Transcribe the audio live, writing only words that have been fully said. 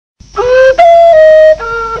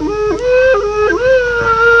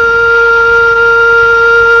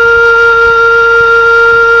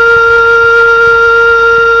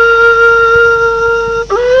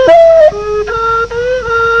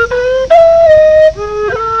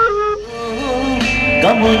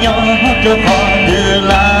cho họ từ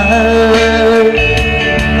lá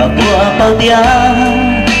bùa bao tia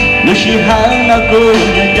lúc chỉ hắn nó cứ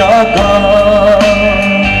cho con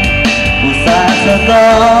xa xa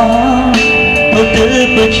con một thứ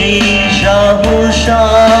bữa chỉ sao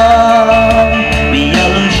vì giờ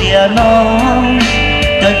lúc chỉ nó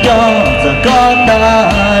cho giờ có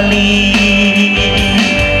ta li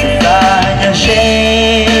xa nhà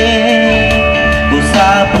xe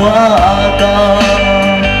xa bùa con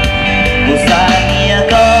xa nhà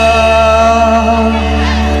con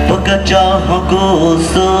bữa cho họ cố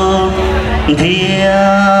xuống thiên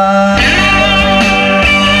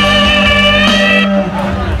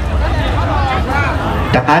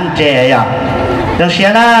các anh trẻ à trong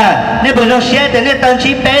xe na nếu bữa trong xe thì nên tận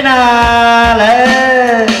chí bé na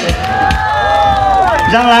lên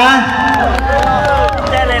rằng là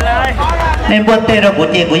nên buat teh rồi của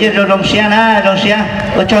chị của dân trong xe na trong xe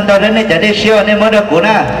ở trong đó nên chạy đi xe nên mới được của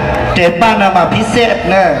na trẻ ba nào mà phí xe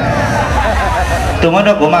nè tụi mới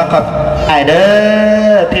được của mà còn ai đó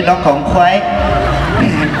thì nó không khoái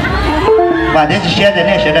và đến xe thì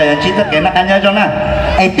nên sẽ đợi chỉ tất cả nó ăn nhau trong na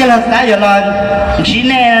ai tiếc là sao giờ là chỉ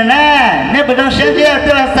nè nè nếu bữa trong xe chưa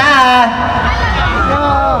tiếc là sao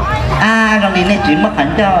trong đi nên chỉ mất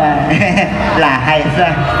hẳn cho là hay sao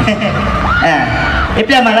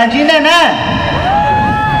ít là mà làm chuyện này nè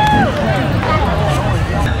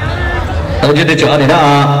tôi chỉ để cho anh này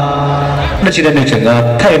nó chỉ là điều chỉnh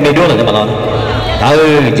thay mấy đôi là cho mà nó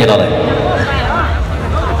chia đó này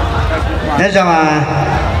nói cho mà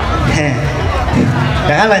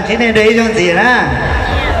cả lần chuyện này đấy trong gì đó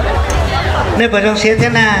nên vào trong xe thế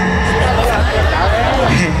nào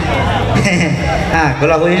có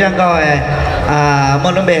là quý rằng coi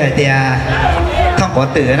môn nó bề thì không có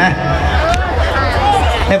từ nè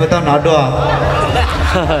nên vào tôi nói đùa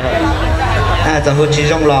giờ hồi chỉ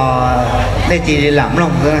trong lò đây chỉ làm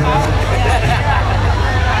lòng thôi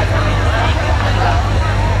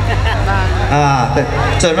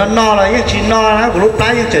giờ nó no là những chỉ no nó của lúc đó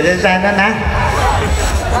những trở ra nó ná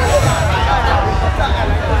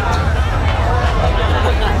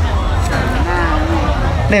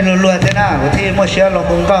nên luôn luôn thế nào thì mua xe lòng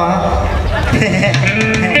cũng có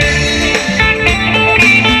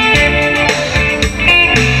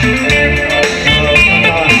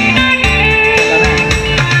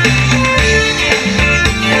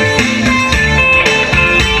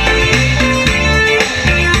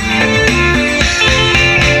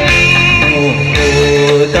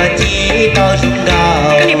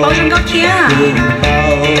cái này bao trong góc kia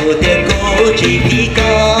chỉ đi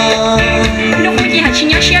có nó không gì hả chị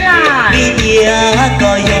nhớ xe là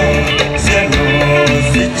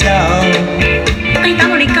anh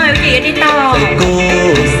tao đi coi kìa đi tao cô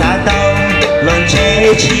xa tao lòng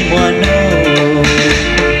chế chỉ mua nô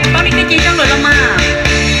bao đi cái gì trong rồi đâu mà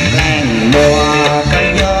làng mùa có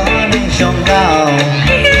gió nên trong cao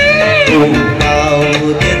cùng bao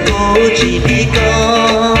tiền cô chỉ đi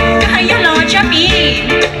có hay là lo cho mi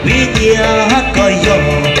vì tia có gió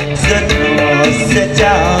sẽ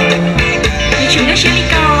chào thì chúng nó sẽ đi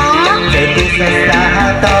có để cô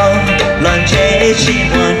xa tao lòng chế chỉ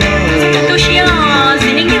mua nô tôi sẽ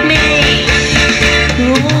xin đến giúp mẹ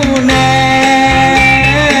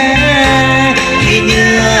khi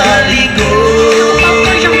nhớ đi cô bao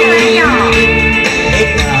tôi trong cái này nhỏ ít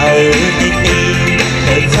nào thì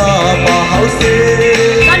để cho bỏ hậu sư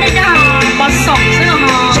có đây đó bỏ sọc chứ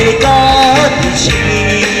hả chỉ có chỉ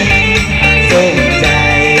dùng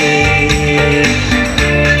dài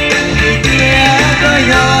tia có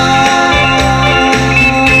gió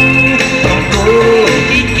không cô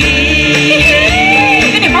đi kia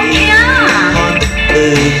cái này bao kia còn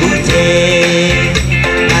từ cú chê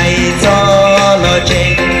hay cho lo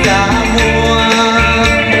trên giá mua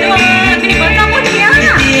cái này bao tao bao kia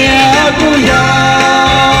tia cú gió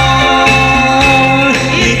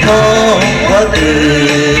đi không có từ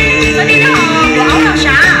có đi đó bỏ áo nào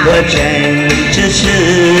sao我真只是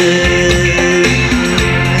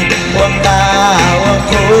我把我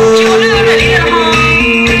chỉ có哭 nước là đi được không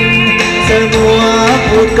怎么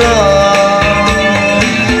不够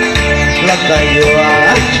那个有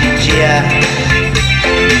指甲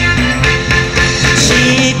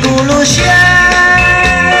西咕噜香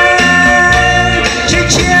指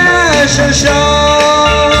甲伸手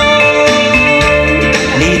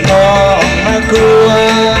里头那个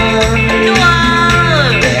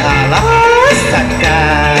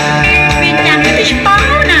viên đàn cái gì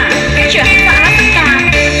bao nè cái chuyện hay vợ lắm tất cả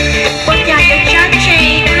con trai cho cha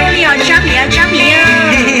chị nó liều cha mía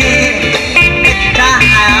cha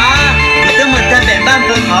hả tôi mình ta về ban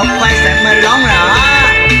phụ học quan sát mà lóng rõ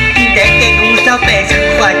để cái cũng sao về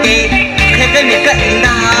sức khỏe đi khi cái việc cận đó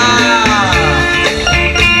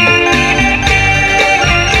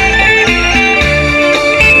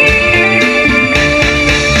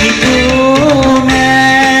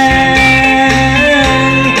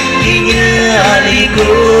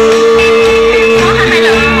cũ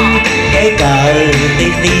cái cờ tê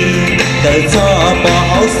tê cờ cho bỏ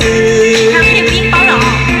xứ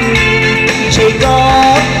chỉ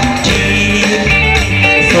có chỉ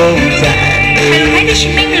không dạy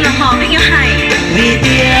vì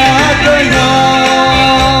tiếng tôi nó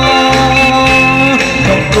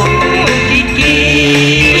không cùng đi kỳ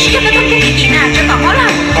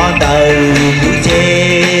con tàu cũng chê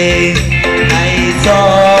hay do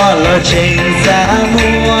lo trình ra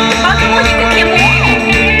mua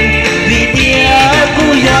vì tiếng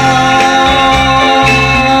của nhau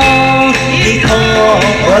thì không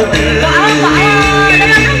có từ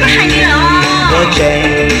có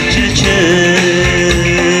trình chứ chứ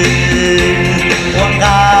quăng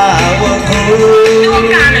ca quăng khu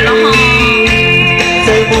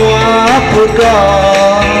dây mua phút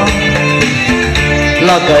con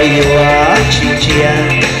lo cởi yuav chi chia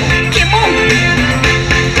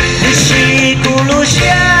si cu lu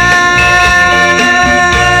xia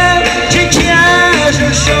chi chia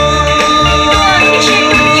sương sương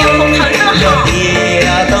lo tia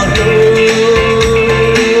tao lu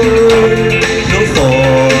lu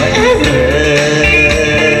forever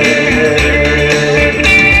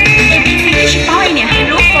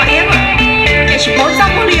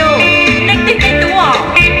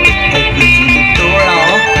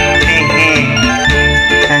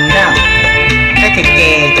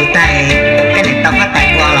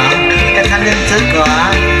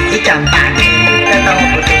chỉ chẳng bạn ta tao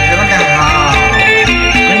một cái nó là họ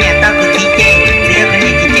cái nhà tao cứ chỉ chơi cái nhà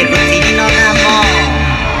chỉ chơi cái gì nó ra mò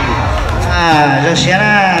rồi xe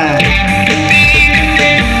na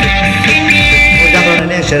một trăm đô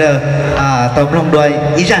này sẽ được tổng lòng đuôi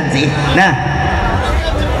ý rằng gì nè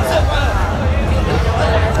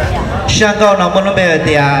sang câu nó muốn nó bây giờ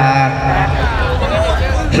thì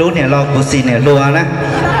lúc này lo của gì này luôn á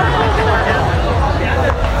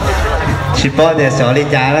chỉ bỏ để xóa đi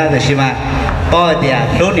giá đó, thì mà bỏ để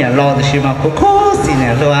lúc này lo thì mà cũng có gì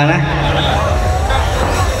này luôn á.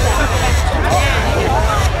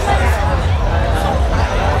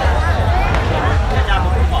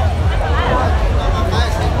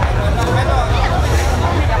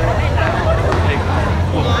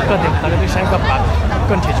 Con thì khá là cái sáng gặp bạn,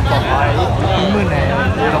 con chỉ bỏ hỏi những mươi này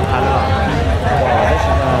không phải là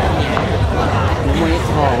những mươi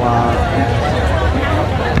thọ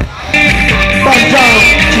Ban đầu,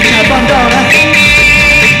 chỉ là ban đầu đó.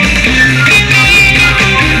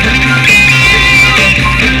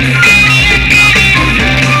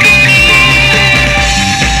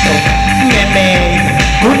 Mẹ mẹ,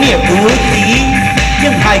 cú niệm cú tí,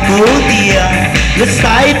 nhưng hai cú tiền, lúc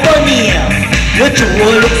sai bao nhiêu, lúc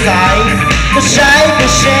chúa lúc sai, lúc sai tôi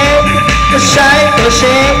sẽ, lúc sai tôi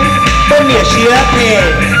sẽ, bao nhiêu chia thề,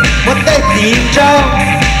 một tay tìm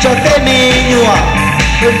cho tay mê nhua.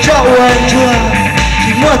 Quân cho uốn chua,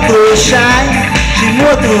 chỉ mua từ trái, chỉ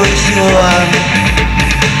mua từ chùa.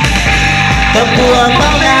 Tập buồn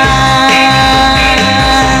bao la,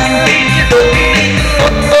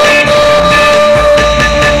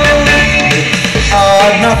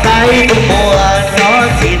 nó cái cũng buồn, nó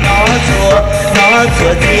chỉ nó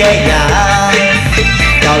chua chia nhà.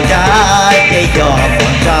 Chào trái cây giò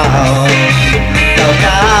con trào, chào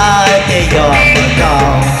trái cây giò con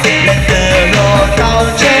trào. Lên từ lô tao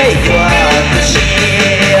chế yuav từ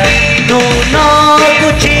xia, nụ nó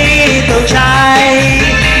của chi tao trái,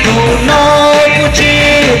 nụ nó của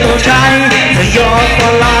chi tao trái. Thời gió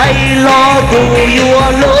còn lại lo của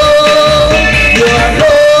yuav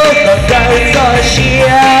còn cây gió xia,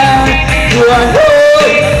 yuav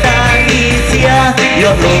ta đi xia,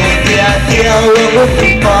 yuav theo lúc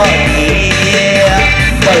có gì.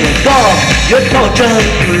 Bởi có yết thọ chân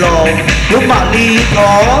lòng lúc mà ly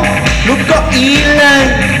có lúc có ý lên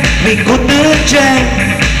mình có tứ tranh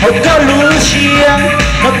không có lũ xiên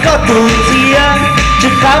nó có tù riêng chứ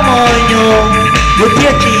cá mồi nhồm lúc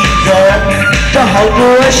thiết chỉ dồn cho hậu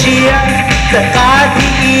đua xiên để cá thì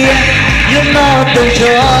yên nhưng nó từng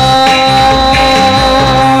cho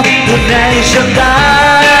từ này sân đá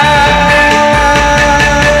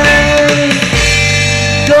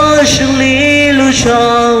có xử lý lu cho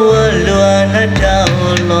luôn nó trao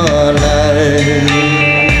lo lời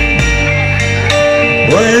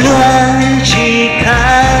luôn chỉ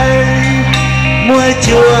khai mua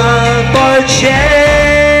chùa bỏ chế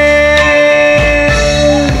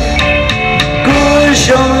cứ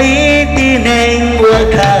sống lý tin anh mua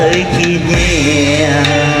khởi khi nhẹ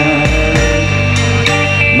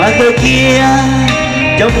mà tôi kia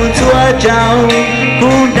trong một chúa trao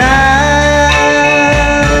cũng đã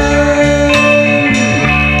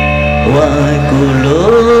qua cù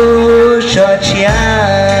lúa cho cha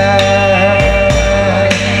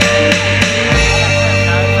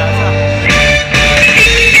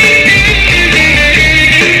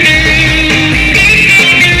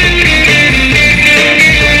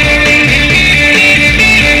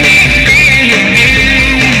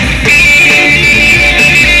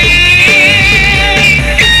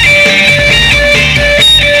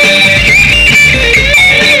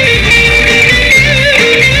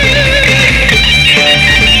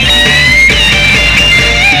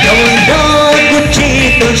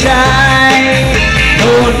con trai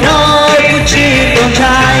một nói cũng chỉ con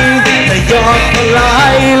trai thời giọt còn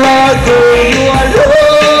lại lo cười lúa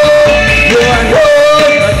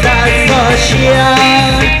có ta so chia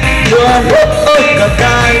lúa có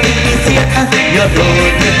ta đi chia giờ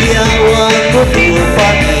rồi thì bia có đủ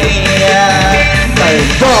phát bia thời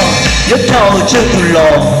giọt nhớ trâu chưa tù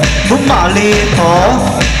lò lúc mà ly khó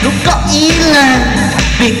lúc có ý là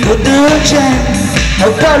vì của đứa trẻ nó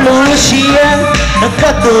có lúa chia nó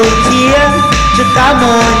có từ thiên cho cá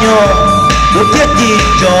mơ nhỏ đôi thiết gì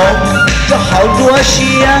trộm cho hậu lúa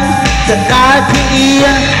chia cho cá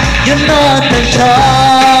thiên như nó thành cho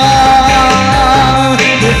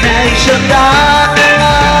người này cho ta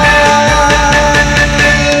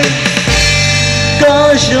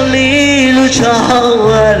có xử lý lưu cho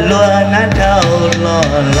luôn ăn thâu lo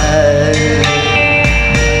lời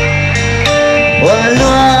và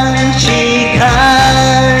luôn chỉ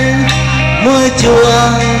khai mưa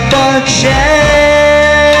chuông bọt chế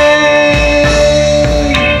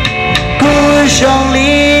cú trong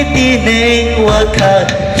lý tí nên và khát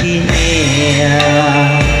thì nè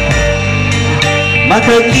mà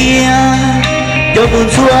thời kia cho buồn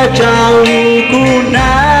xua trao cú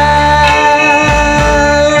ná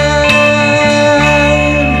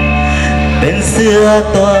bên xưa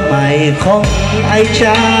tôi mày không ai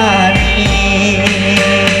cha đi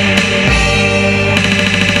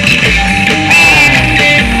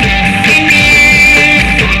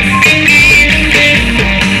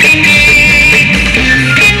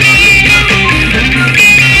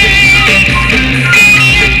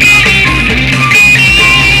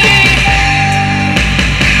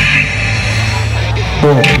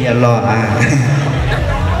bia lo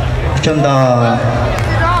trong đó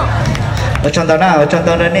ở trong đó nào ở trong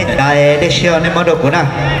đó nên đại để xia nên món đồ của nào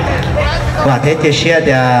và thế thì xia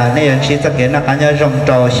thì nên chỉ tất cả là cá nhân rồng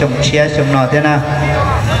trò sông chia sông nọ thế nào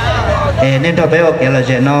nên cho bé ok là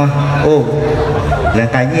chuyện nó là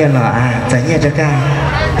cái nhiên là cái nhiên cho ca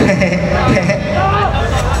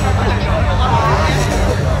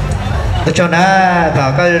cho nó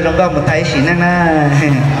thọ có rồng đó một thấy xí năng na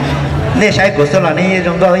nên sai của số là nên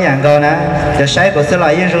rồng đó dạng rồi nè rồi sai của số là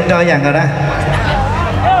yên rồng đó dạng rồi nè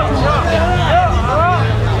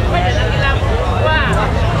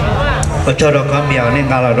cho đó con mèo nên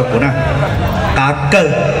gọi là đồ cũ nè cá cờ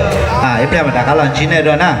ít bây mà đã cá lần chín này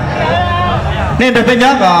rồi nè nên được bên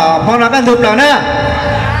nhớ có phong nó ăn thục đó nè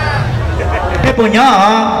cái bùn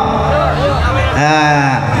nhớ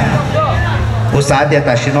bùn sáng thì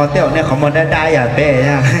ta xin nói tiêu nên không muốn đai à bé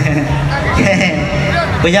nha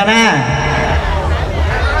bây giờ nè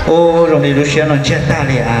rồi đi lúc xưa nó chết ta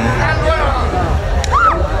đi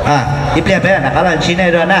ít bây bé đã cá lần chín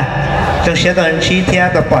này rồi nè trong xe tàu chi theo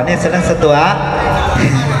tập bỏ nên sẽ là sự tổ á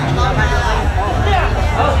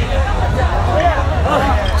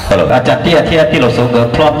rồi đã chặt tia thì lột số người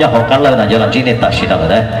plum nhau họ cắt lên là giờ làm chi nênตัด nào ở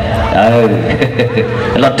đây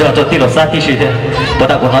lần trước thì lột sát thì gì thế bắt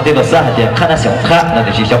đầu của nó thì lột sát thì khá là sống khác là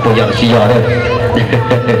để chỉ cho bây giờ chỉ giờ thôi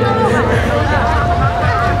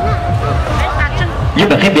nhưng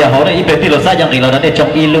mà khi bây giờ họ đây ít về thì lột sátอย่างgì là để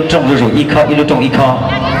trong y lúc trong rồi y trong y kho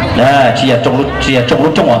là chỉ là trong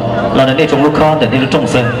lúc trong là để trong lúc kho để lúc trong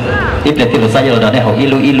sân ít về thì lột sát giờ là để họ y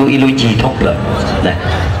lu chỉ thông lợi này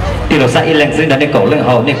thì lột sát y lên dưới để cổ lên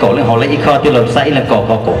họ lấy y kho thì lột sát y lên cổ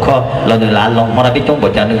kho là người lá lòng mà biết trong bộ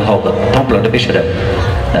trà người họ thông lợi để biết sự đấy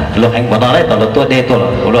lột hành của nó đấy là tôi đây tôi là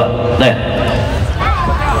của nó đây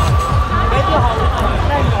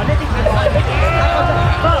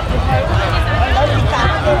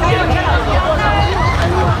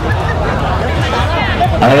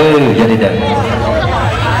giờ đi được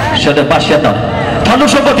sợ được bắt chết rồi thằng lúc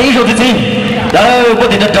sống có tí rồi thì gì đâu có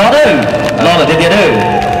thể được đó đâu lo là thế kia đâu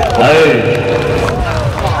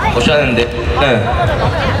có sao nên đấy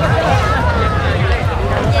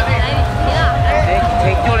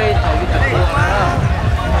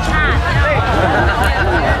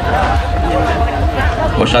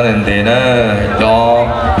có sao nên đấy nó cho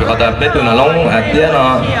việc họ tập tết từ nào lông tiếc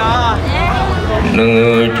nó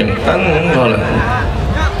đừng chẳng tán rồi là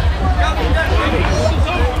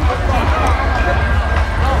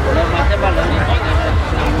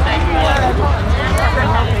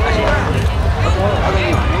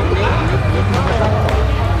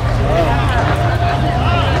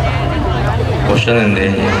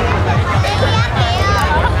멋있는데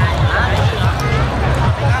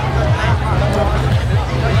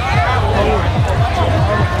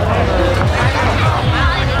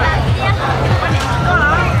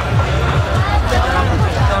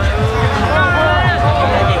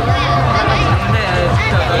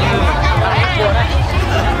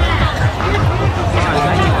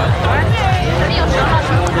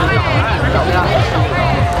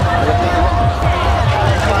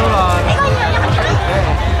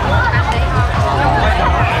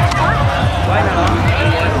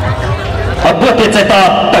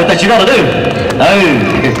ta chỉ đó là được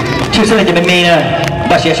chưa sao lại cho mình nè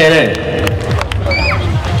ba xe đây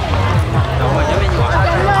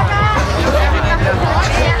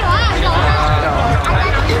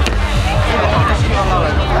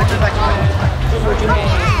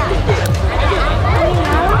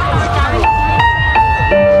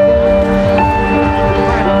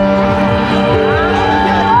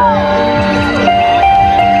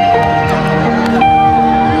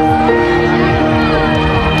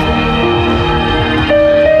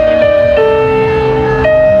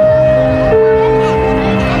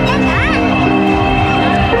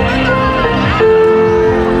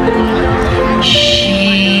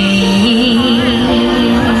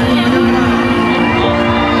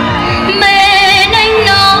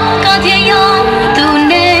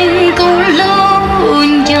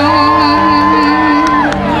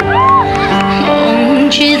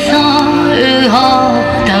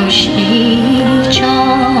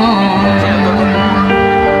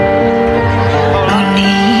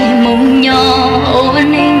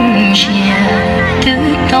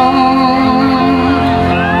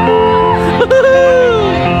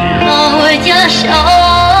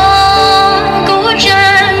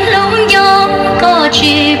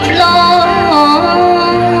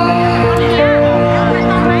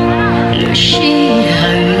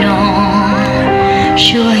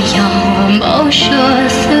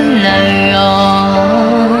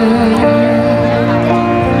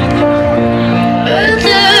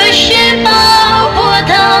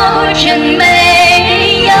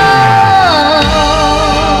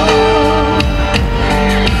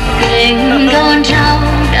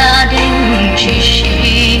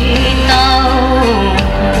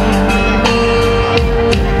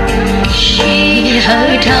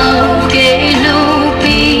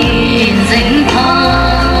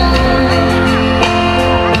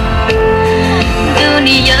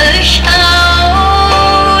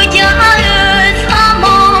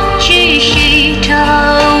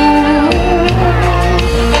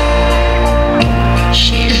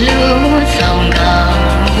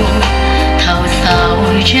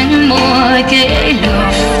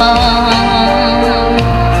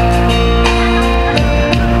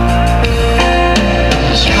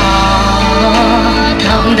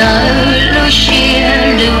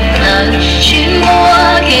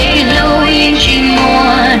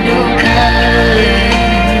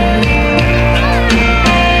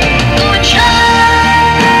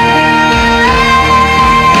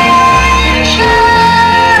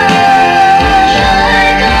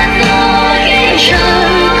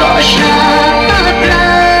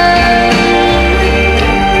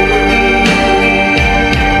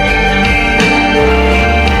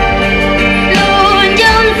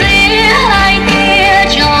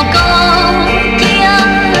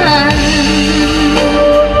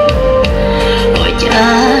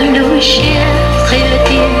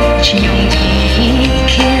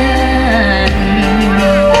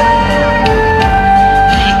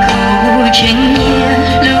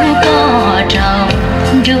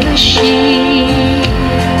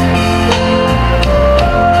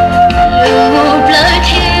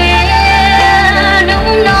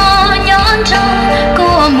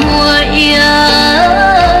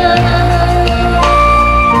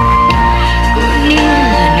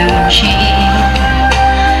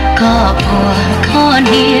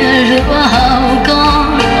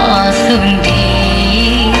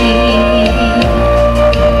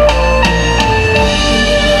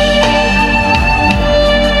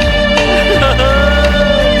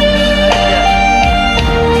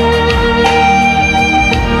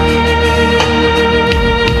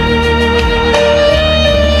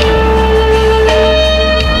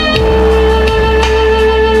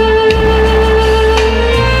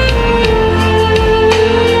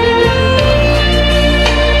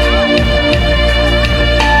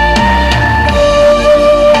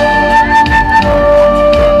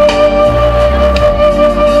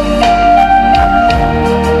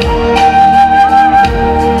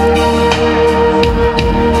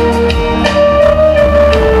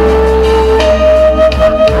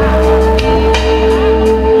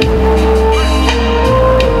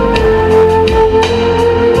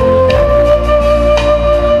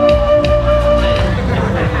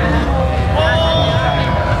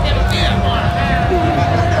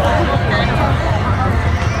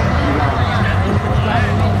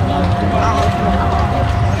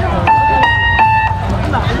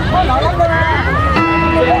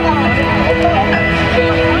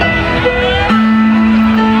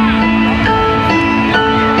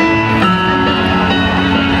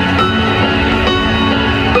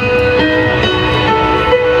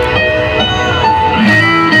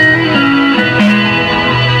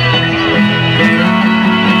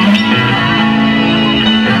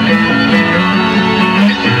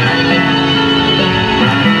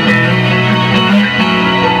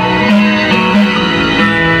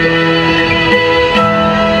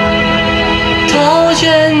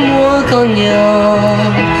con nhau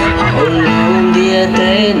hậu luôn địa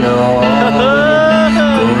thế nó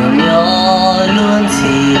cùng nhau luôn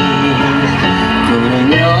gì cùng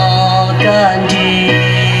nhau can đi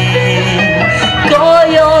có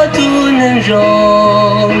gió thu nên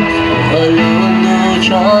rong hậu luôn đủ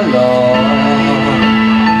cho lo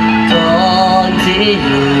con gì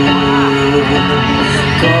luôn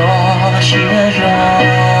có chia rong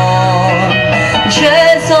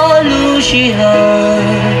chế gió lu chi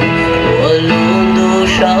hơn我luôn đủ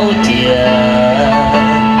sáu tiền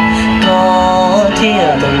có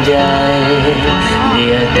thiên đồng dài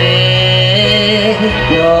địa tế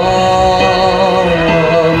nó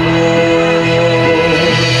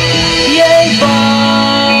dây bóng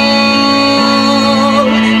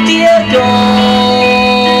tia đỏ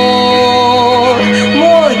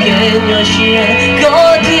mỗi cái nhỏ xia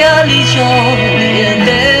có thiên lý cho địa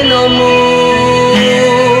tế nó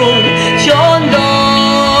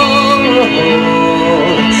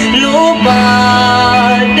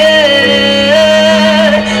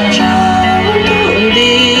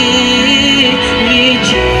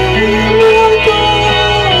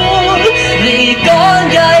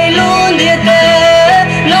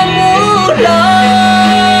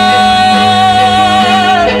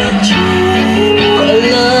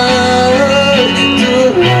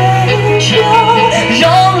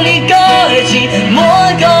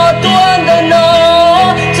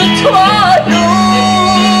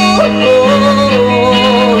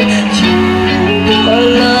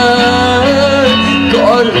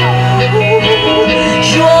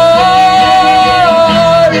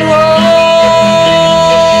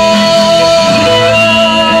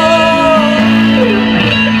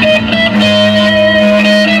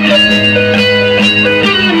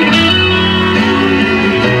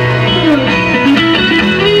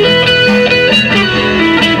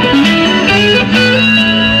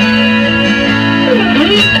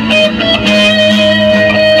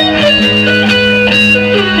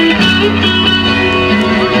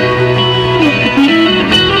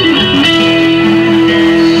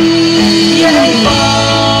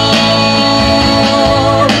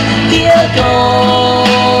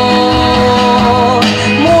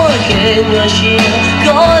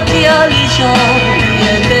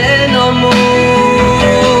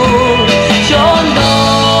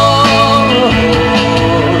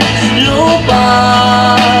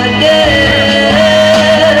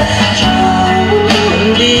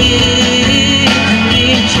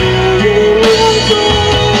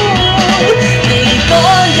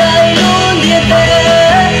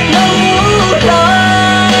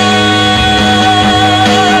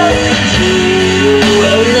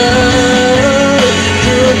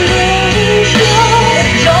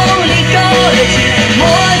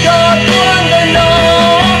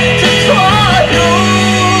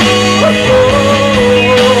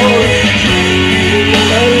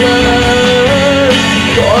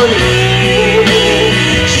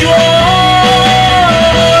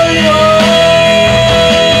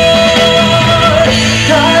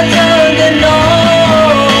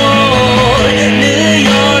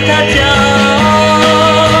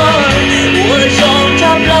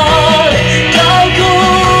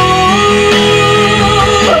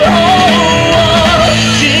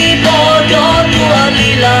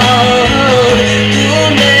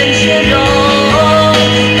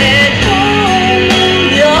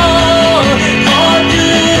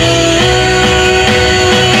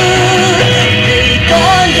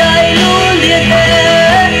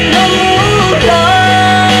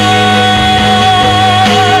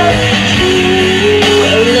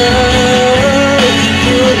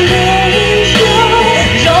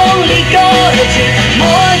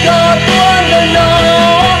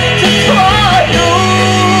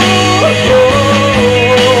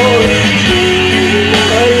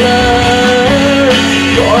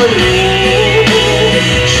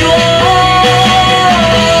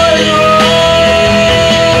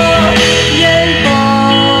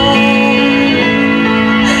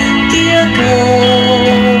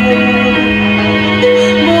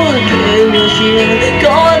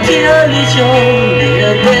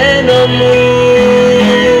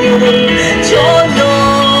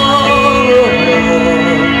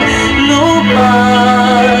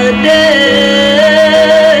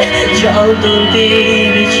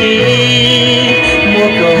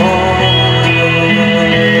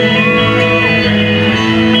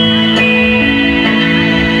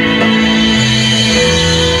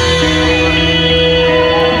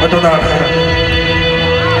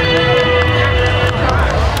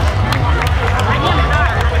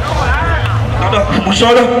một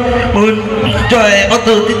số đâu trời bắt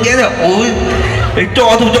từ tiếng ghé là ui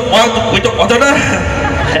cho tôi cho đó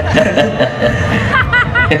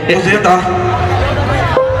tôi sẽ ta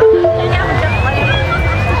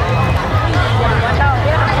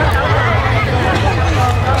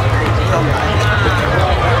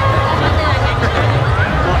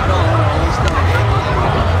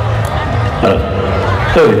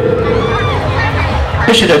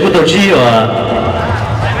cái sự đời của tôi chỉ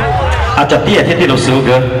à chặt tiệt thiên địa số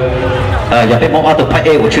cơ giờ cái món ăn tôi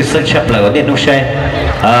phải của chữ sinh chấp là nên nuôi xe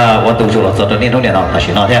và tôi dùng là giờ nên nuôi nào ta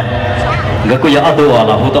chỉ nói thế người cô giờ ăn tôi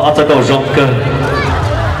là hút tôi ăn cho câu rong cơ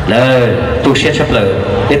là tôi sẽ chấp là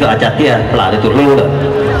cái tôi chặt tiệt là để tôi lô rồi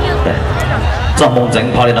trong mong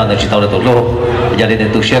dẫn phá lên nào chỉ tao là tôi lô giờ nên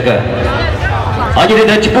tôi sẽ cơ ở như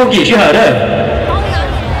thế chỉ buông gì chứ hả đó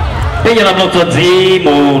bây giờ làm một chuyện gì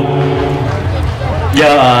một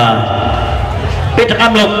giờ bây giờ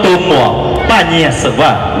ăn lộc tôm mùa ba nhẹ sợ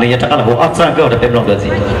quá bây giờ chắc là hồ ốc sang câu để bên lòng được gì